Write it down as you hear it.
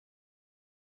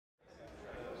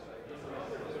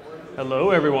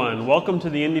Hello everyone, welcome to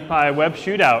the IndyPy Web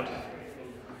Shootout.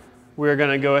 We're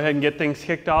going to go ahead and get things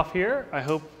kicked off here. I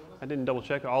hope, I didn't double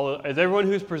check, is everyone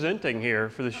who's presenting here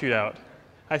for the shootout?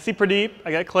 I see Pradeep, I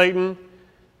got Clayton,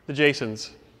 the Jasons.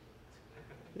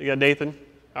 You got Nathan?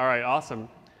 All right, awesome.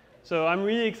 So I'm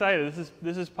really excited.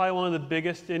 This is probably one of the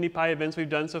biggest IndyPy events we've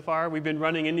done so far. We've been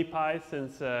running IndyPy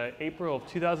since April of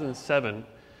 2007.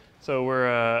 So we're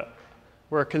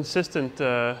a consistent,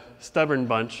 stubborn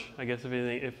bunch, I guess,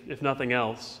 if nothing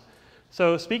else.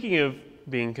 So speaking of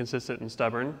being consistent and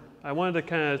stubborn, I wanted to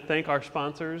kind of thank our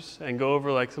sponsors and go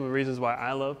over like some of the reasons why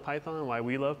I love Python, why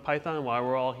we love Python, why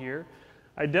we're all here.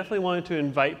 I definitely wanted to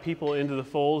invite people into the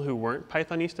fold who weren't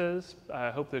Pythonistas.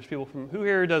 I hope there's people from, who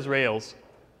here does Rails?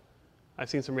 I've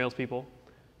seen some Rails people.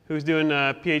 Who's doing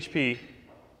PHP?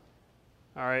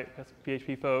 All right, got some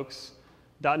PHP folks.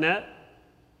 .NET?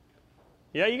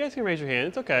 Yeah, you guys can raise your hand.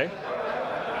 It's okay.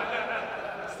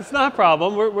 It's not a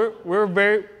problem. We're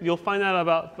very, you'll find out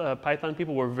about Python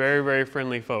people. We're very, very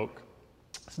friendly folk.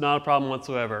 It's not a problem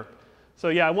whatsoever. So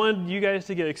yeah, I wanted you guys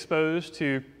to get exposed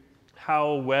to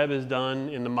how web is done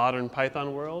in the modern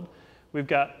Python world. We've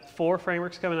got 4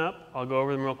 frameworks coming up. I'll go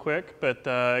over them real quick. But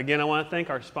again, I want to thank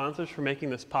our sponsors for making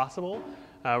this possible.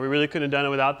 We really couldn't have done it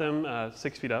without them.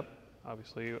 6 Feet Up,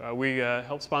 obviously. We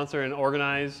help sponsor and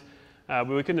organize. But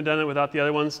we couldn't have done it without the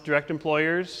other ones, direct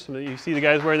employers. You see the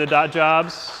guys wearing the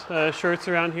 .jobs shirts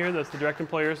around here. That's the direct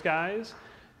employers guys.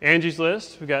 Angie's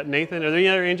List. We've got Nathan. Are there any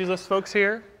other Angie's List folks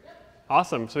here?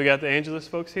 Awesome. So we got the Angie's List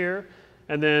folks here.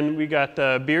 And then we got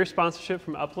beer sponsorship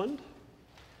from Upland.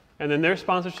 And then their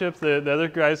sponsorship, the other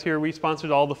guys here, we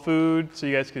sponsored all the food so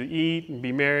you guys could eat and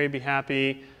be merry, be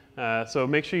happy. So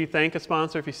make sure you thank a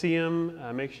sponsor if you see them.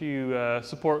 Make sure you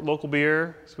support local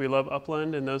beer, because we love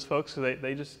Upland and those folks. So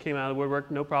they just came out of the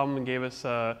woodwork, no problem, and gave us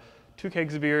 2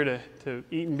 kegs of beer to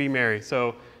eat and be merry.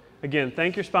 So again,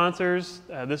 thank your sponsors.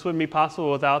 This wouldn't be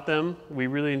possible without them. We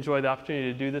really enjoy the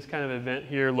opportunity to do this kind of event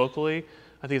here locally.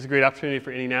 I think it's a great opportunity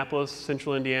for Indianapolis,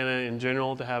 Central Indiana in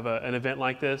general, to have an event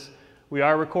like this. We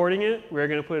are recording it. We're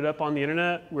going to put it up on the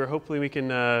internet, where hopefully we can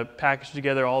package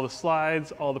together all the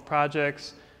slides, all the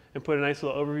projects, and put a nice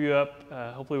little overview up,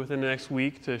 hopefully within the next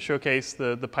week, to showcase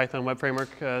the Python Web Framework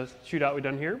shootout we've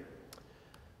done here.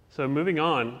 So moving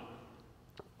on,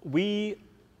 we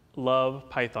love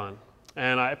Python.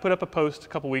 And I put up a post a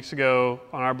couple weeks ago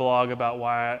on our blog about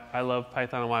why I love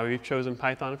Python and why we've chosen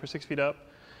Python for 6 Feet Up.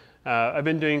 I've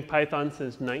been doing Python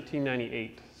since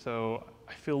 1998, so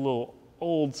I feel a little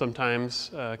old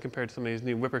sometimes compared to some of these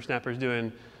new whippersnappers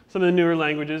doing some of the newer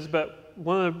languages. But some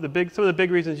of the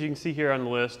big reasons you can see here on the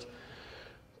list,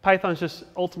 Python's just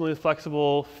ultimately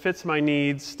flexible, fits my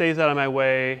needs, stays out of my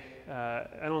way. I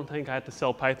don't think I have to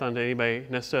sell Python to anybody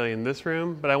necessarily in this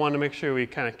room, but I want to make sure we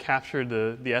kind of captured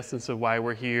the essence of why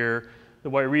we're here, the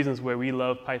reasons why we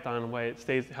love Python, why it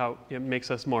stays, how it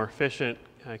makes us more efficient,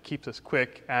 keeps us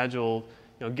quick, agile,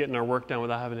 getting our work done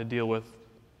without having to deal with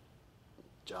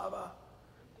Java.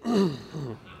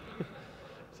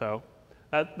 So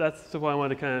that's what I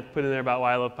wanted to kind of put in there about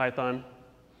why I love Python.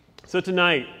 So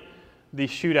tonight, the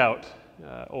shootout,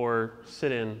 or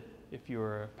sit-in if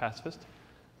you're a pacifist.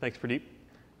 Thanks,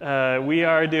 Pradeep. We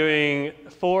are doing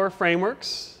 4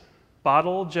 frameworks: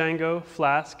 Bottle, Django,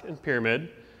 Flask, and Pyramid.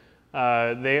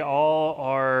 They all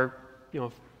are,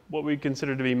 what we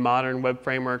consider to be modern web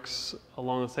frameworks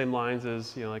along the same lines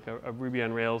as, like a Ruby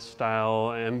on Rails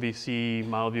style MVC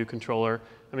model view controller.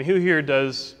 I mean, who here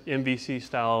does MVC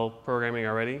style programming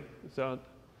already? So,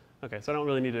 okay, so I don't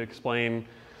really need to explain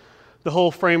the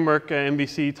whole framework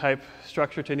MVC type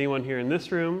structure to anyone here in this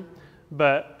room.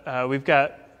 But we've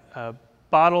got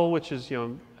Bottle, which is,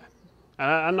 I'm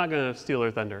not going to steal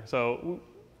their thunder. So,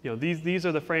 these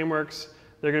are the frameworks.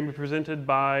 They're going to be presented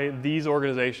by these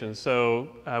organizations. So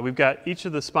we've got each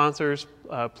of the sponsors,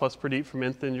 plus Pradeep from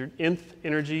Nth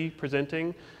Energy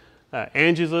presenting.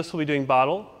 Angie's List will be doing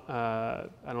Bottle. I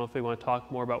don't know if they want to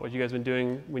talk more about what you guys have been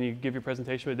doing when you give your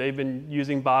presentation, but they've been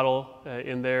using Bottle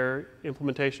in their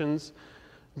implementations.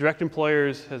 Direct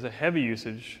Employers has a heavy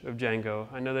usage of Django.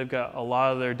 I know they've got a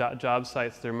lot of their .job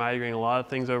sites. They're migrating a lot of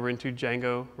things over into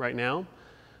Django right now.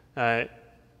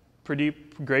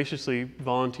 Pradeep graciously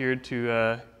volunteered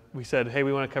to, we said, hey,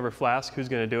 we want to cover Flask, who's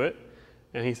going to do it?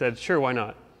 And he said, sure, why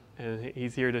not? And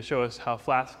he's here to show us how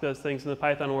Flask does things in the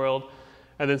Python world.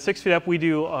 And then 6 Feet Up, we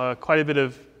do quite a bit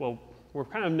of, well, we're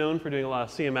kind of known for doing a lot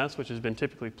of CMS, which has been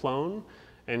typically Plone.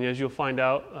 And as you'll find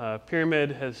out,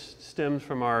 Pyramid has stemmed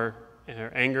from our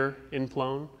anger in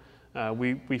Plone.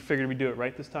 We figured we'd do it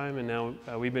right this time, and now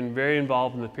we've been very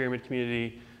involved in the Pyramid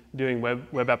community doing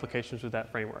web applications with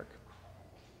that framework.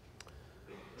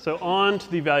 So on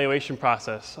to the evaluation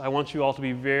process. I want you all to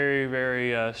be very,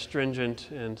 very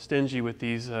stringent and stingy with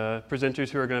these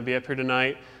presenters who are going to be up here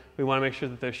tonight. We want to make sure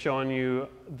that they're showing you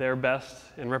their best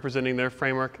and representing their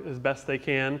framework as best they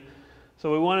can.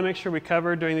 So we want to make sure we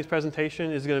cover during this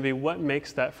presentation is going to be what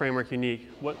makes that framework unique,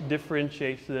 what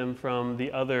differentiates them from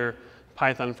the other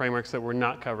Python frameworks that we're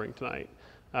not covering tonight.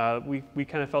 We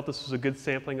kind of felt this was a good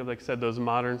sampling of, like I said, those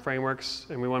modern frameworks,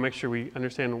 and we want to make sure we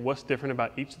understand what's different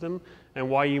about each of them and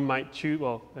why you might choose,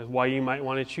 well, why you might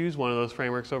want to choose one of those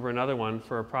frameworks over another one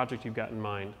for a project you've got in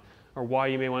mind, or why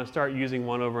you may want to start using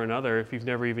one over another if you've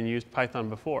never even used Python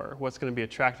before. What's going to be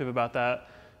attractive about that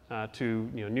to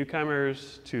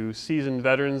newcomers, to seasoned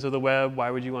veterans of the web?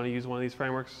 Why would you want to use one of these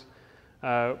frameworks?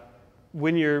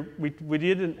 We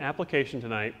did an application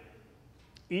tonight.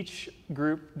 Each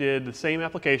group did the same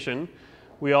application.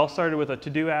 We all started with a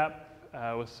ToDo app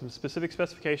with some specific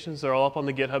specifications. They're all up on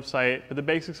the GitHub site. But the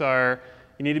basics are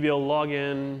you need to be able to log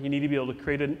in, you need to be able to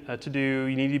create a to-do,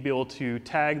 you need to be able to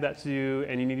tag that to-do,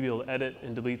 and you need to be able to edit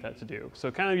and delete that to-do. So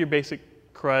kind of your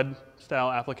basic CRUD style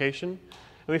application.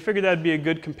 And we figured that would be a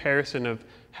good comparison of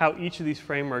how each of these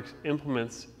frameworks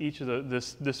implements each of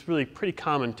this really pretty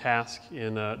common task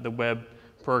in the web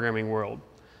programming world.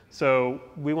 So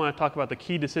we want to talk about the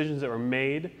key decisions that were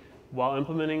made while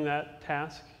implementing that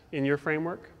task in your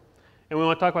framework. And we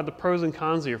want to talk about the pros and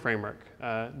cons of your framework.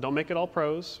 Don't make it all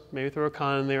pros. Maybe throw a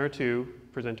con in there or two,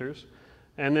 presenters.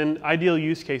 And then ideal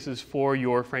use cases for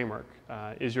your framework.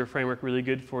 Is your framework really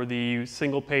good for the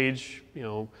single page,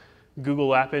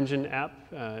 Google App Engine app?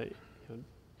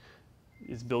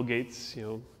 Is Bill Gates,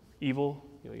 evil?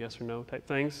 Yes or no type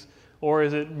things. Or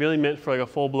is it really meant for like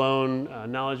a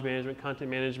full-blown knowledge management, content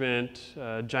management,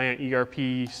 giant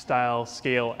ERP style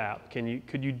scale app?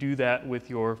 Could you do that with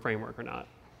your framework or not?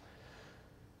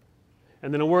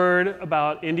 And then a word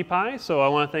about IndyPy. So I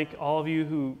want to thank all of you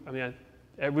who,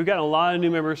 we've gotten a lot of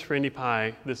new members for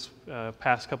IndyPy this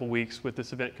past couple weeks with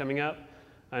this event coming up.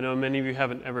 I know many of you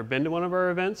haven't ever been to one of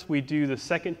our events. We do the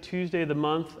second Tuesday of the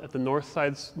month at the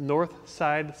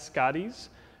Northside Scotty's.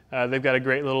 They've got a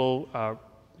great little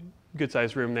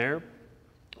good-sized room there.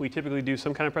 We typically do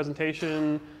some kind of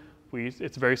presentation.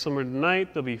 It's very similar to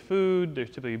tonight. There'll be food, there's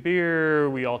typically beer.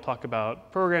 We all talk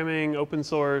about programming, open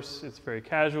source. It's very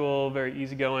casual, very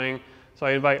easygoing. So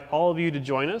I invite all of you to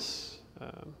join us.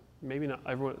 Maybe not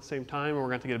everyone at the same time, or we're going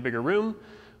to have to get a bigger room.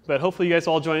 But hopefully you guys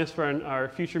all join us for our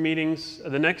future meetings.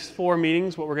 The next 4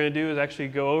 meetings, what we're going to do is actually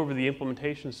go over the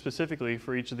implementation specifically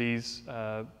for each of these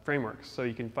frameworks. So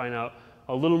you can find out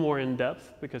a little more in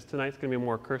depth, because tonight's going to be a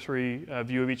more cursory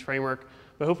view of each framework.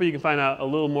 But hopefully you can find out a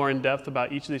little more in depth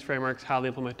about each of these frameworks, how the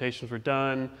implementations were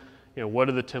done, what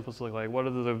do the templates look like, what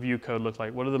do the view code look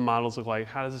like, what do the models look like,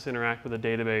 how does this interact with the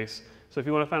database. So if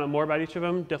you want to find out more about each of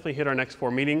them, definitely hit our next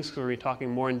 4 meetings, because we're going to be talking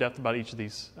more in depth about each of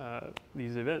these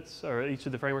events, or each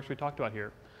of the frameworks we talked about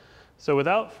here. So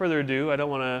without further ado, I don't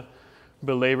want to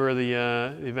belabor the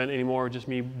event anymore, just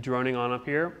me droning on up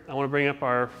here. I want to bring up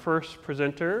our first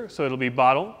presenter. So it'll be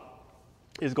Bottle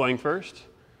is going first.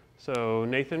 So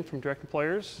Nathan from Direct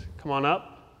Employers, come on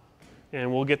up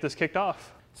and we'll get this kicked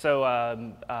off. So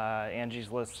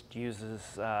Angie's List uses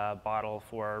Bottle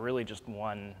for really just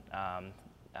one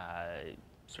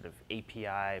sort of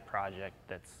API project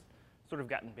that's sort of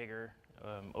gotten bigger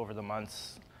over the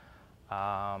months.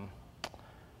 I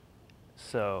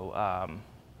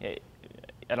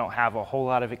don't have a whole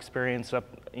lot of experience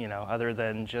other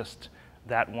than just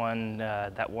that one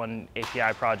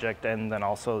API project, and then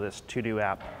also this ToDo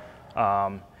app.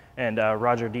 And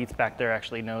Roger Dietz back there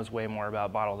actually knows way more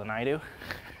about Bottle than I do.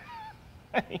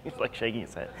 He's like shaking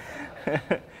his head.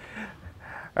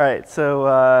 All right, so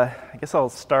I guess I'll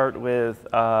start with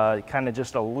kind of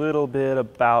just a little bit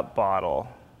about Bottle.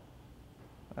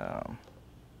 All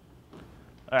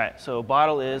right, so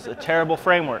Bottle is a terrible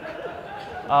framework.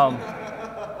 All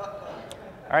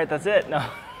right, that's it. No.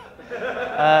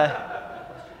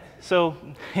 So,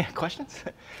 yeah, questions?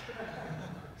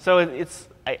 So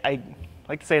I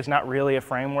like to say it's not really a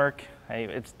framework.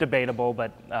 It's debatable,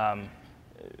 but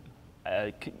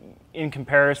in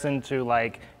comparison to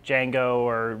like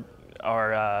Django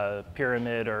or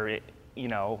Pyramid or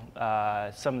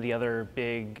some of the other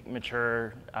big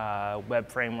mature web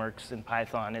frameworks in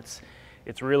Python, it's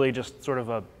really just sort of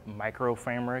a micro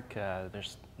framework.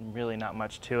 There's really not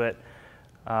much to it,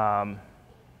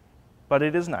 but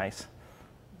it is nice.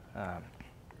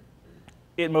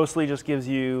 It mostly just gives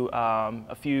you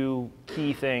a few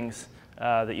key things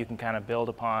that you can kind of build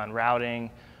upon: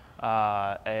 routing,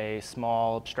 a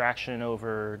small abstraction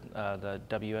over the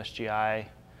WSGI,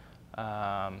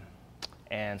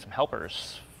 and some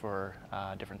helpers for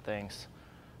different things.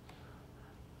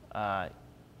 So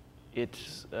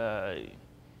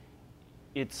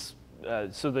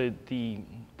the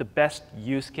best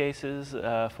use cases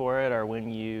for it are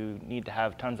when you need to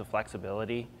have tons of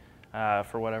flexibility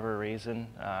for whatever reason,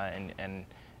 and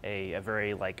a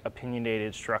very like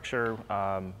opinionated structure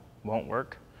won't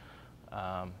work.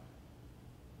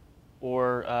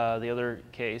 Or the other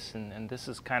case, and this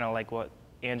is kind of like what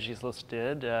Angie's List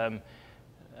did.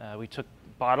 We took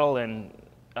Bottle and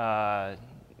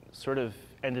sort of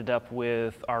ended up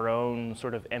with our own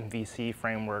sort of MVC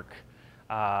framework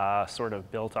sort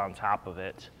of built on top of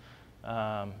it.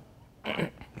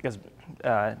 Because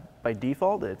by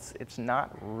default, it's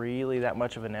not really that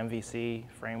much of an MVC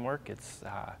framework. It's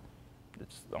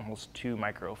almost too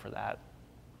micro for that.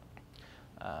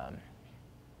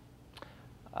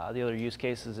 The other use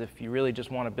case is if you really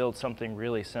just want to build something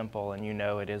really simple and you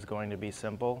know it is going to be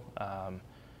simple,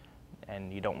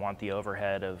 and you don't want the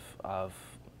overhead of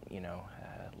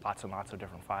lots and lots of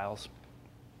different files.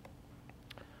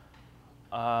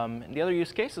 And the other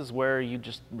use case is where you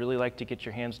just really like to get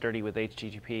your hands dirty with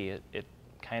HTTP. It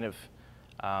kind of,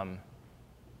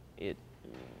 it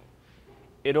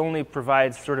only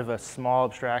provides sort of a small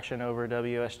abstraction over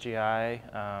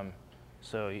WSGI.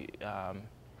 So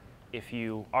if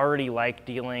you already like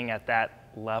dealing at that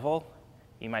level,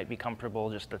 you might be comfortable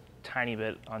just a tiny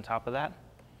bit on top of that.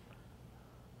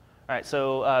 All right,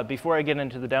 so before I get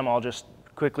into the demo, I'll just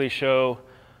quickly show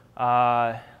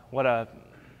what a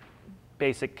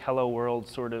basic Hello World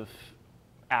sort of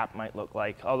app might look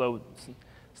like. Although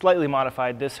slightly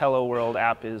modified, this Hello World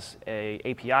app is a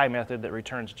API method that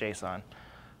returns JSON.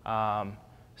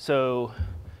 So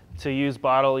to use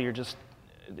Bottle,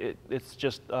 it's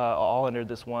just all under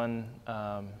this one.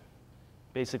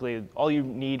 Basically, all you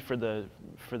need for the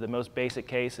most basic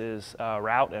case is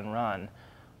route and run.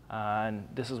 And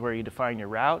this is where you define your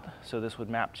route. So this would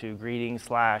map to greeting /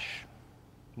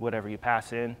 whatever you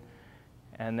pass in.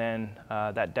 And then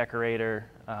that decorator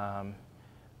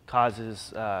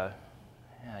causes,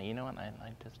 you know what, I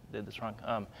just did this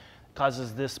wrong.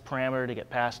 Causes this parameter to get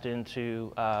passed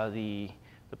into the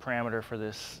parameter for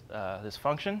this, this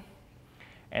function.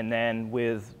 And then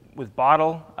with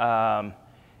Bottle,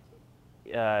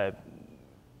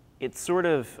 it sort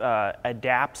of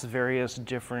adapts various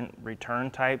different return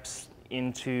types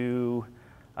into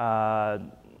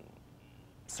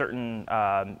certain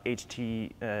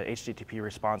HTTP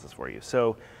responses for you.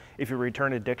 So if you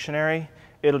return a dictionary,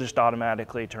 it'll just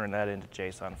automatically turn that into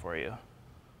JSON for you.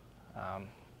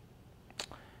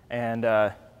 And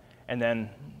then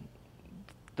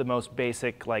the most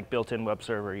basic, like built-in web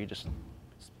server, you just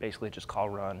basically just call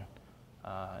run,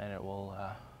 and it will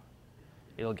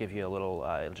it'll give you a little.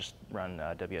 It'll just run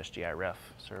WSGI ref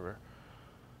server.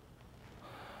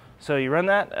 So you run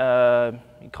that.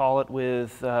 You call it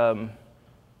with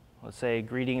let's say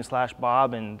greeting /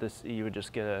 Bob, and this you would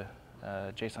just get a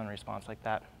JSON response like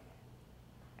that.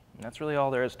 And that's really all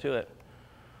there is to it.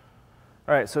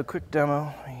 All right, so quick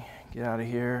demo. Let me get out of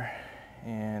here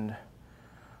and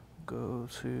go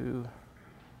to.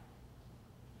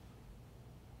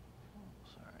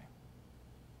 Sorry.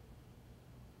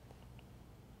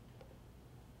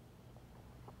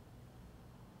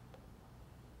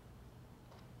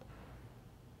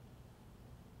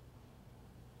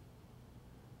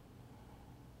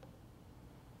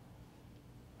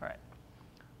 All right.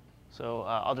 So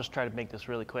I'll just try to make this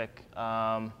really quick.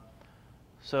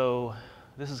 So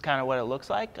this is kind of what it looks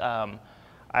like. I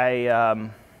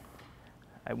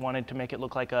wanted to make it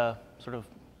look like a sort of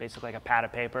basically like a pad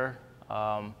of paper.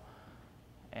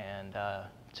 And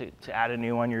to add a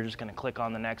new one, you're just going to click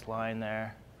on the next line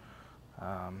there.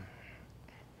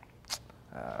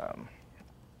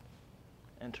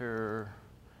 Enter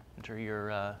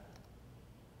your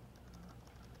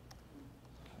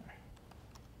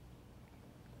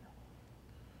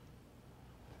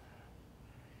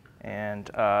and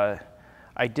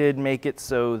I did make it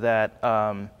so that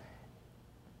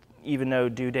even though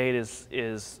due date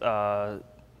is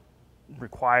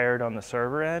required on the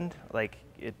server end, like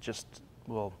it just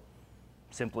will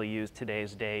simply use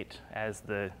today's date as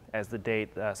the date,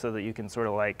 so that you can sort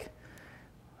of like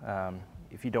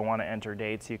if you don't want to enter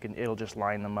dates, it'll just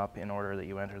line them up in order that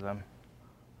you enter them.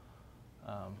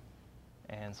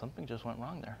 And something just went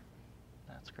wrong there.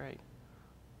 That's great.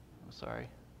 I'm sorry.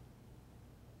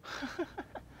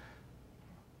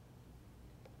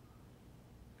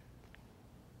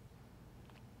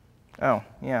 Oh,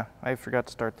 yeah, I forgot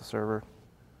to start the server.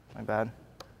 My bad.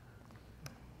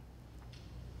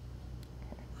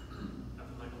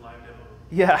 Nothing like a live demo.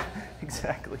 Yeah,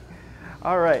 exactly.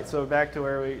 All right, so back to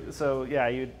where so yeah,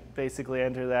 you basically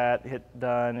enter that, hit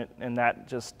done, and that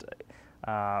just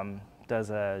does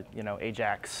a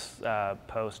AJAX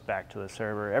post back to the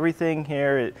server. Everything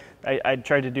here, I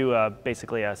tried to do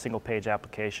basically a single page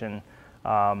application.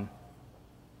 So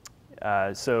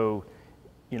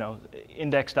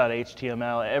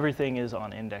index.html, everything is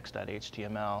on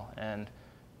index.html, and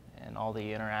all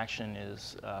the interaction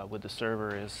is with the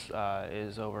server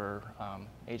is over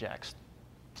AJAX.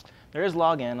 There is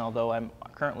login, although I'm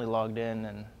currently logged in,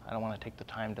 and I don't want to take the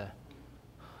time to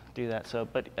do that. So,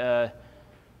 but yeah,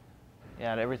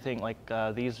 everything like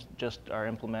these just are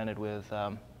implemented with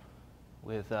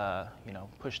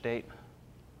push date.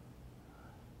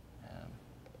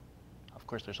 Of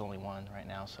course, there's only one right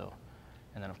now. So,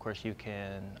 and then of course you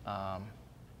can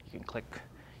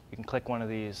click one of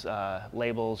these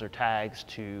labels or tags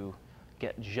to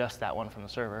get just that one from the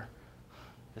server.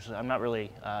 I'm not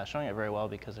really showing it very well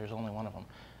because there's only one of them.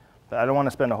 But I don't want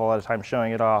to spend a whole lot of time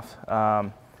showing it off.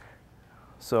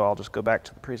 So I'll just go back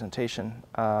to the presentation.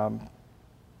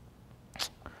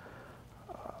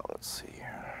 Let's see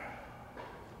here.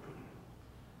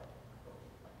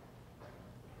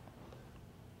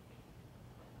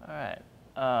 All right.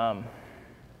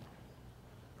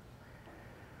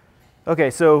 Okay,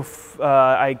 so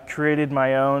I created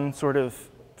my own sort of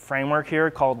framework here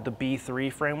called the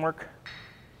B3 framework.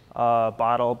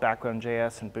 Bottle,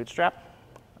 Backbone.js, and Bootstrap.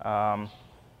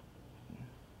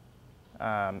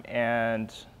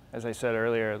 And as I said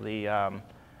earlier, the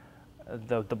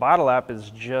Bottle app is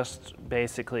just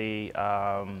basically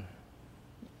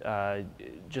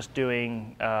just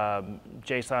doing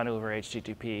JSON over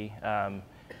HTTP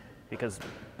because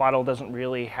Bottle doesn't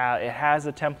really have, it has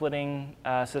a templating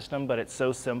system, but it's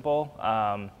so simple.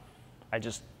 I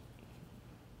just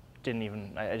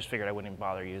figured I wouldn't even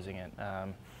bother using it.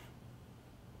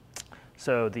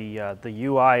 So the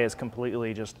UI is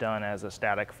completely just done as a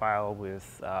static file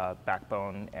with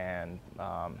Backbone and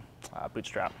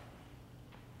Bootstrap.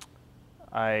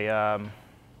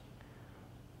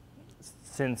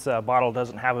 Since Bottle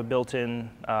doesn't have a built-in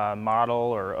model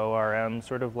or ORM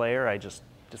sort of layer, I just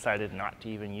decided not to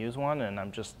even use one, and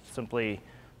I'm just simply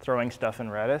throwing stuff in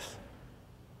Redis.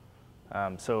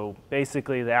 So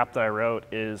basically, the app that I wrote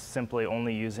is simply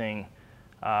only using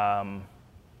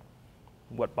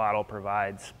what Bottle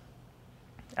provides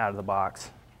out of the box.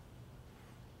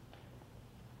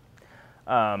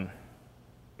 On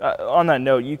that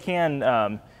note, you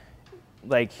can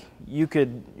you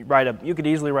could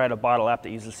easily write a Bottle app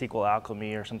that uses SQL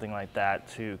Alchemy or something like that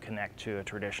to connect to a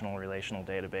traditional relational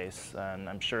database, and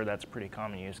I'm sure that's a pretty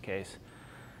common use case.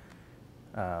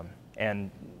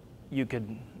 And you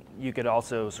could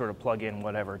also sort of plug in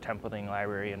whatever templating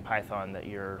library in Python that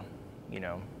you're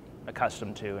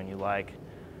accustomed to and you like.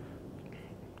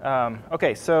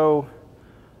 Okay, so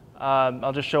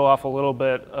I'll just show off a little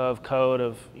bit of code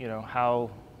of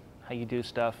how you do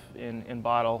stuff in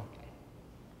Bottle.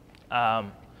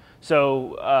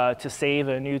 So to save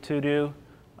a new to-do,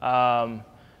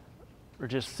 we're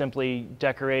just simply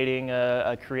decorating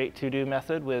a create to-do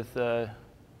method with a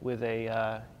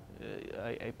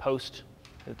post.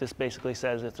 This basically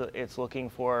says it's looking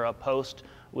for a post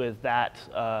with that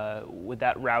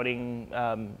routing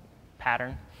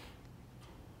pattern.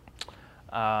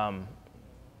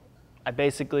 I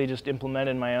basically just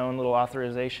implemented my own little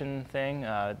authorization thing.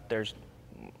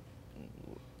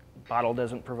 Bottle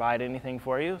doesn't provide anything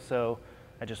for you, so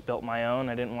I just built my own.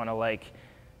 I didn't want to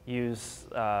use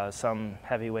some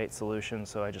heavyweight solution,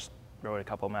 so I just wrote a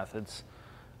couple methods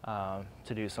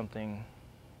to do something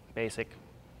basic.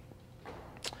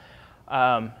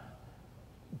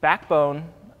 Backbone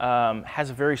has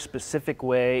a very specific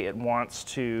way it wants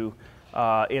to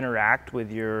interact with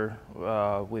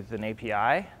with an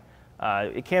API.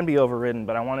 It can be overridden,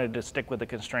 but I wanted to stick with the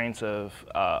constraints of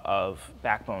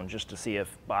Backbone just to see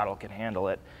if Bottle can handle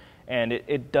it, and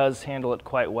it does handle it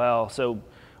quite well. So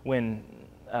when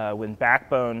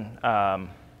Backbone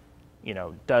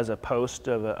does a post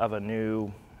of a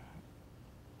new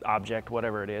object,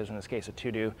 whatever it is, in this case a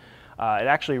to-do, it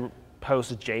actually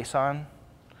posts JSON.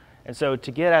 And so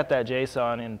to get at that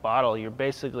JSON in Bottle, you're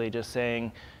basically just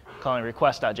calling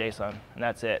request.json, and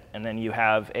that's it. And then you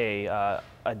have a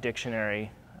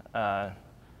dictionary that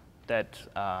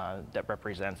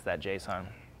represents that JSON.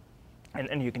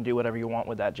 And you can do whatever you want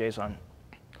with that JSON.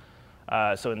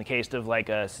 So in the case of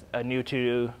a new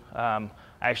to-do, I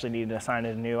actually need to assign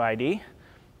it a new ID.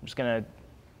 I'm just going to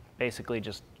basically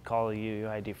just call the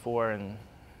UUID4, and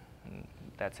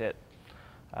that's it.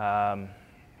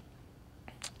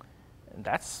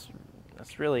 That's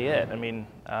really it. I mean,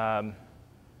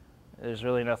 there's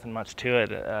really nothing much to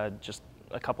it. Just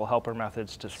a couple helper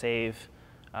methods to save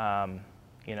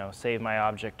save my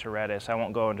object to Redis. I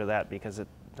won't go into that because it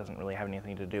doesn't really have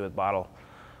anything to do with bottle.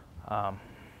 So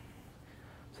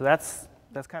that's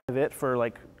kind of it for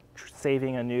like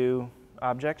saving a new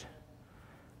object.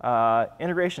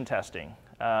 Integration testing.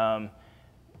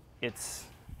 It's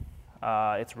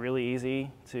really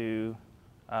easy to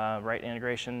write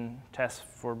integration tests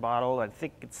for bottle. I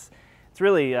think it's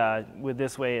really with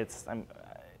this way. It's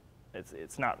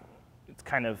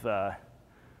kind of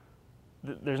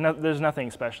there's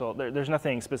nothing special. There's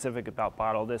nothing specific about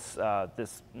bottle. This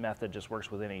method just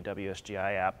works with any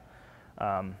WSGI app.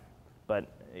 But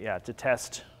yeah, to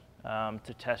test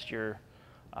your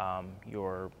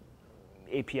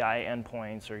API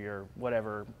endpoints or your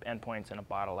whatever endpoints in a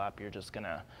bottle app, you're just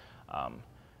gonna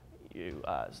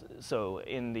so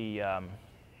in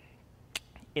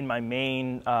my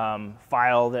main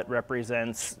file that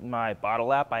represents my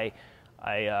bottle app, I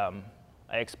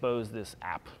expose this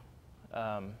app.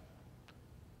 I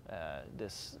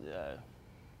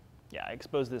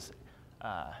expose this.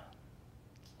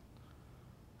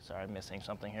 Sorry, I'm missing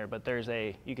something here, but there's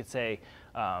you could say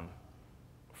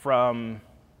from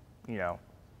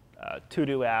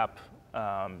ToDo app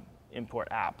import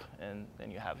app, and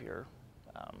then you have your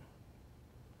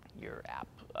app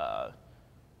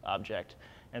object.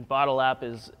 And bottle app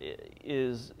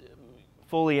is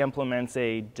fully implements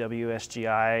a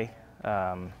WSGI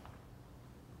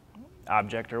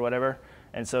object or whatever,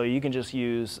 and so you can just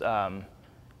use the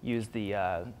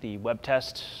web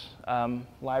test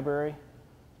library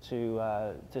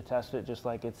to test it just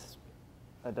like it's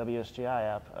a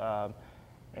WSGI app.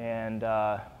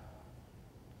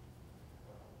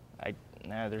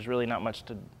 There's really not much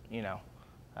to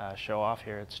show off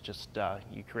here. It's just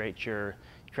you create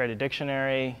a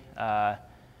dictionary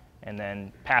and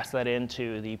then pass that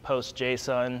into the post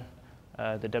JSON,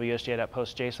 the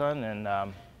WSGI.postJSON,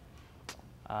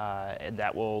 and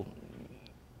that will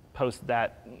post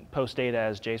data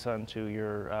as JSON to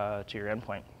your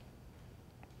endpoint.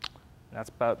 That's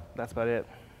about it.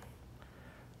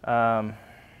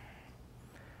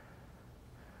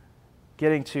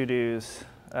 Getting to-dos.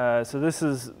 So this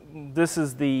is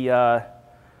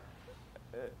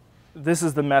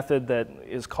the method that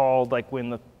is called like when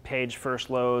the page first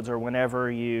loads or whenever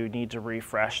you need to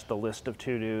refresh the list of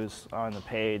to-dos on the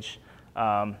page.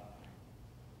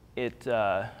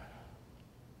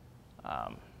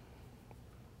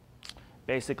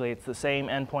 Basically, it's the same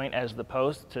endpoint as the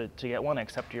post to get one,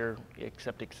 except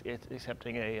it's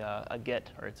accepting a get,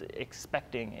 or it's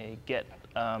expecting a get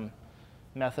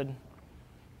method,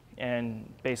 and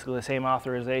basically the same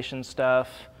authorization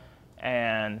stuff,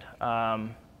 and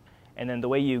then the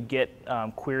way you get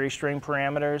query string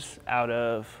parameters out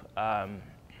of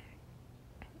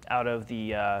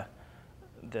the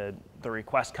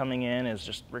request coming in is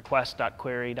just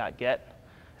request.query.get.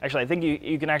 Actually, I think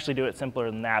you can actually do it simpler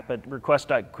than that, but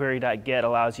request.query.get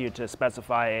allows you to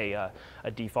specify a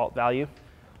default value.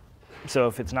 So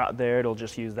if it's not there, it'll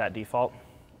just use that default.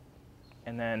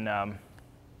 And then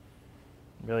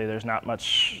really there's not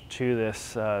much to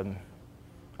this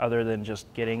other than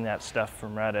just getting that stuff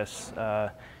from Redis.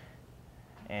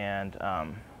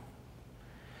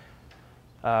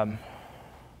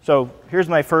 So here's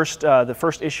my the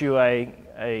first issue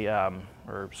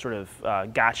or sort of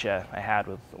gotcha I had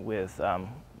with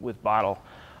Bottle.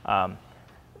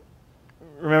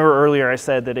 Remember earlier I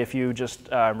said that if you just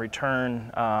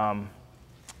return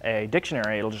a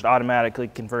dictionary, it'll just automatically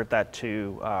convert that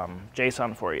to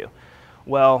JSON for you.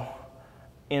 Well,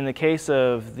 in the case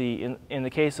of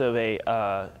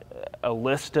a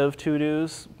list of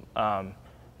to-dos,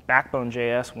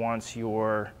 Backbone.js wants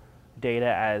your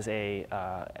data as an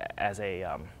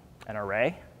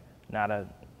array, not a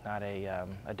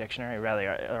dictionary, rather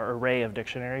an array of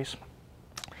dictionaries.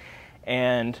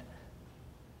 And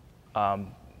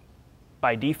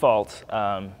by default,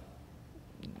 the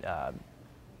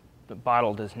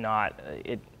Bottle does not.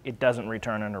 It doesn't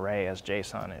return an array as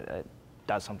JSON. It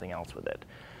does something else with it.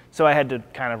 So I had to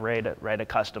kind of write a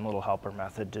custom little helper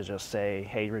method to just say,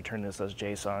 hey, return this as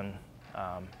JSON,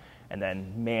 and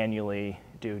then manually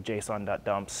do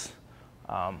JSON.dumps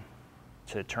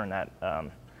to turn that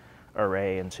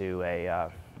array into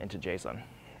JSON.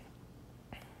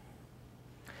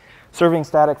 Serving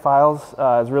static files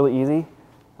is really easy,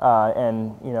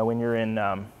 and when you're in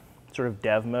sort of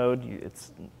dev mode,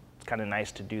 it's kind of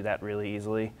nice to do that really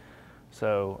easily.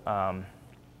 So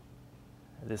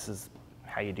this is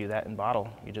how you do that in Bottle.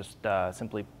 You just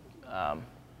simply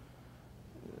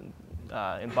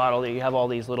in Bottle, you have all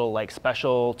these little like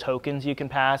special tokens you can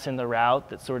pass in the route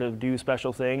that sort of do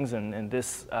special things, and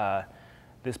this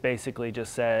basically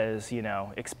just says,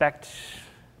 expect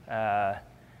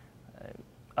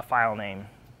a file name,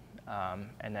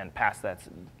 and then passes that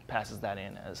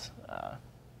in as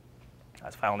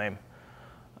file name.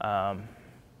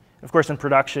 Of course, in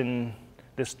production,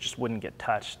 this just wouldn't get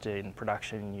touched. In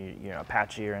production, you know,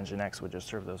 Apache or Nginx would just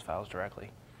serve those files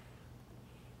directly.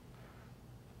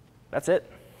 That's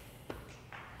it.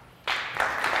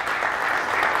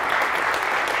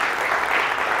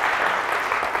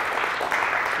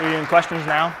 Are you doing questions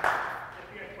now? If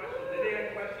you got questions, anybody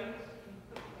got questions?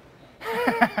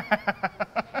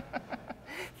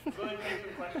 Go ahead and take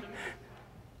some questions.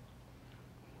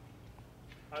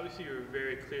 Obviously, you're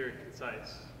very clear and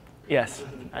concise. Yes,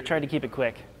 I tried to keep it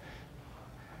quick.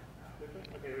 Okay,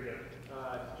 here we go. Did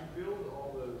you build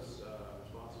all those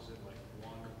responses in like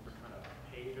one kind of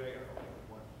page, or like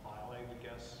one file, I would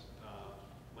guess?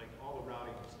 Like all the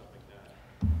routing and stuff like that.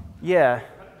 Yeah. How did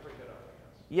you break that up, I guess?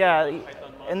 Yeah,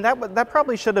 and that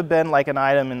probably should have been like an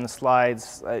item in the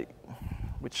slides,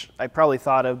 which I probably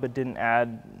thought of but didn't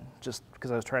add just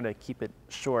because I was trying to keep it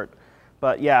short.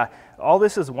 But yeah, all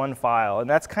this is one file, and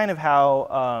that's kind of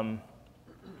how,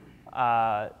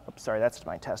 oops, sorry, that's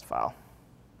my test file.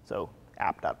 So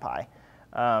app.py.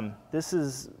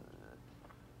 This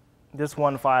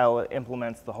one file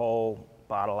implements the whole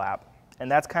Bottle app. And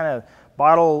that's kind of,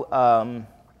 Bottle,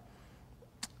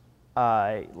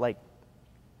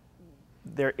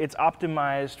 it's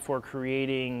optimized for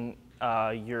creating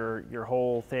your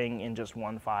whole thing in just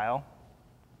one file.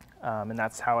 And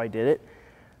that's how I did it.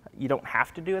 You don't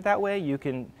have to do it that way. You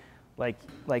can, like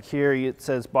here it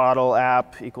says Bottle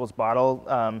app equals Bottle.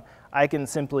 I can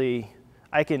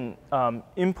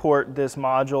import this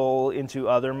module into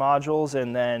other modules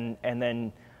and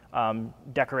then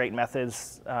decorate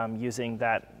methods using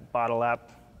that Bottle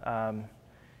app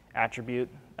attribute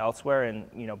elsewhere,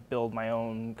 and build my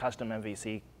own custom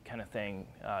MVC kind of thing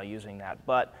using that.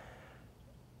 But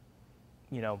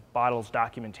Bottle's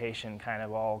documentation kind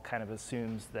of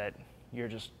assumes that you're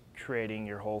just creating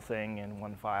your whole thing in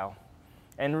one file.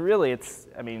 And really,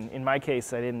 in my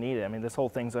case, I didn't need it. This whole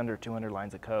thing's under 200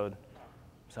 lines of code.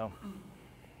 So,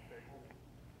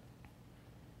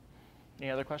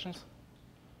 any other questions?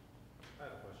 I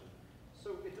have a question.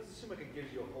 So it doesn't seem like it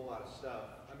gives you a whole lot of stuff.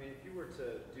 If you were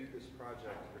to do this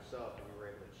project yourself and you were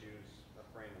able to choose a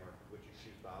framework, would you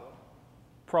choose Bottle?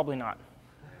 Probably not.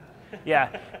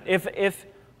 Yeah, if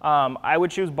I would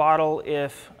choose Bottle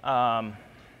if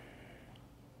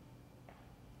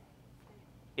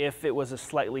it was a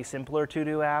slightly simpler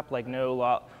ToDo app,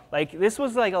 this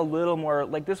was like a little more,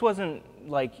 this wasn't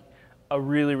like a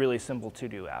really, really simple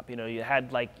ToDo app. You had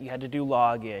to do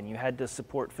login, you had to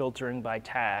support filtering by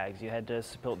tags, you had to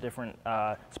support different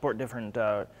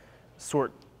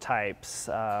sort types.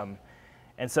 And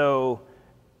so,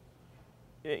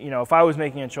 if I was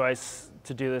making a choice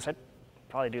to do this, I'd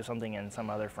probably do something in some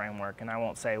other framework, and I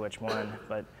won't say which one,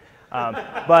 but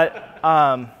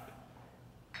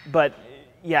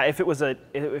yeah, if it was a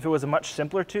much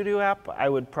simpler ToDo app, I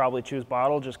would probably choose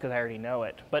Bottle just because I already know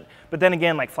it. But then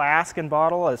again, like Flask and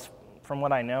Bottle, is from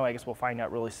what I know, I guess we'll find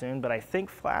out really soon. But I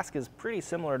think Flask is pretty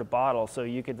similar to Bottle, so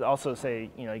you could also say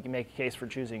you can make a case for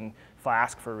choosing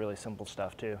Flask for really simple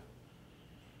stuff too.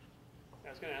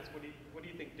 I was going to ask, what do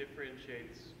you think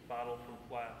differentiates Bottle from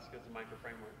Flask as a micro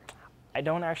framework? I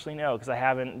don't actually know because I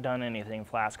haven't done anything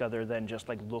Flask other than just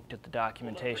looked at the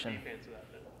documentation. Well, answer that,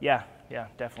 then. Yeah,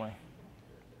 definitely.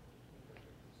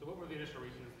 So what were the initial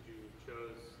reasons that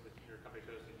your company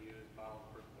chose to use Bottle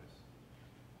in the first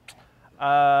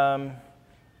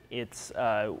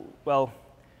place?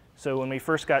 So when we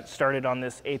first got started on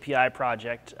this API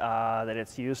project that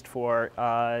it's used for,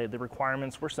 the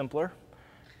requirements were simpler.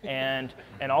 And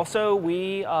also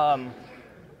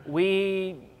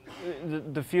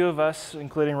the few of us,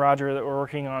 including Roger, that were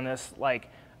working on this,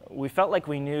 we felt like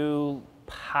we knew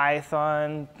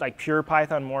Python, pure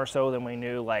Python, more so than we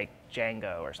knew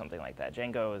Django or something like that.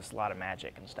 Django is a lot of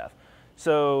magic and stuff.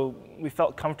 So we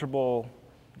felt comfortable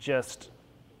just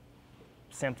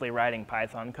simply writing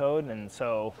Python code. And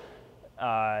so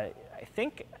I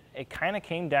think it kind of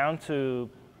came down to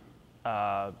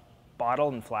Bottle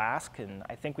and Flask. And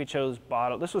I think we chose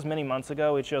Bottle. This was many months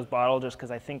ago. We chose Bottle just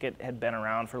because I think it had been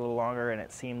around for a little longer and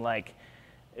it seemed like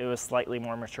it was slightly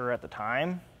more mature at the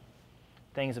time.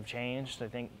 Things have changed. I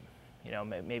think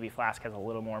maybe Flask has a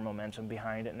little more momentum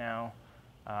behind it now.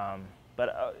 Yeah,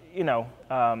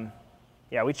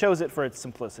 we chose it for its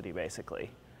simplicity,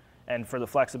 basically, and for the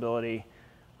flexibility.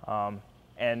 We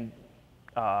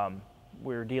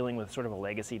were dealing with sort of a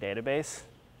legacy database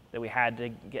that we had to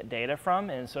get data from,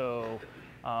 and so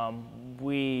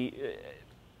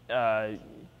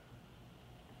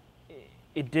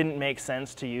it didn't make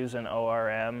sense to use an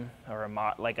ORM or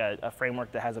a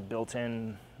framework that has a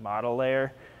built-in model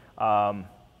layer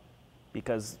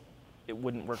because it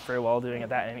wouldn't work very well doing it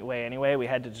that anyway. We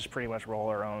had to just pretty much roll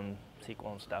our own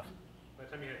SQL and stuff. By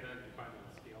the time you had done, did you find it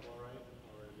was scalable, right?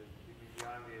 Or did you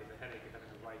beyond the headache of having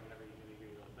to write every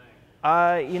little thing?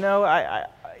 You know,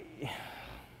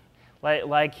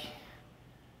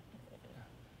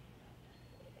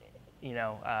 you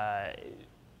know,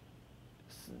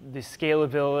 the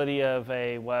scalability of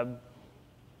a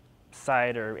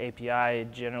website or API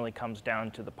generally comes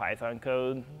down to the Python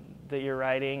code that you're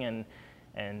writing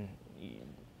and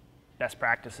best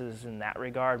practices in that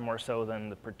regard more so than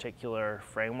the particular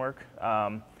framework.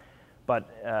 But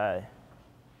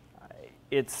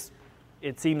it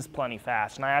seems plenty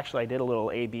fast. And I did a little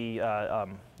Apache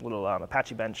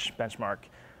benchmark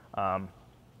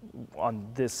on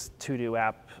this ToDo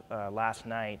app last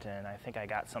night, and I think I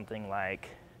got something like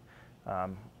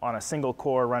on a single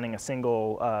core running a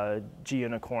single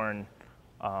G-unicorn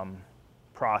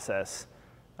process.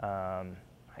 I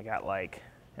got like,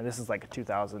 and this is like a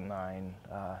 2009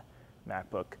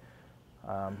 MacBook.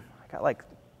 I got like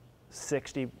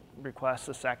 60 requests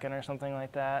a second or something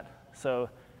like that. So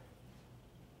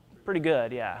pretty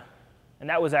good, yeah. And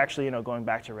that was actually, you know, going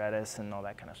back to Redis and all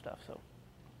that kind of stuff. So.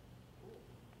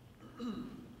 All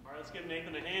right, let's give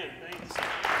Nathan a hand. Thanks.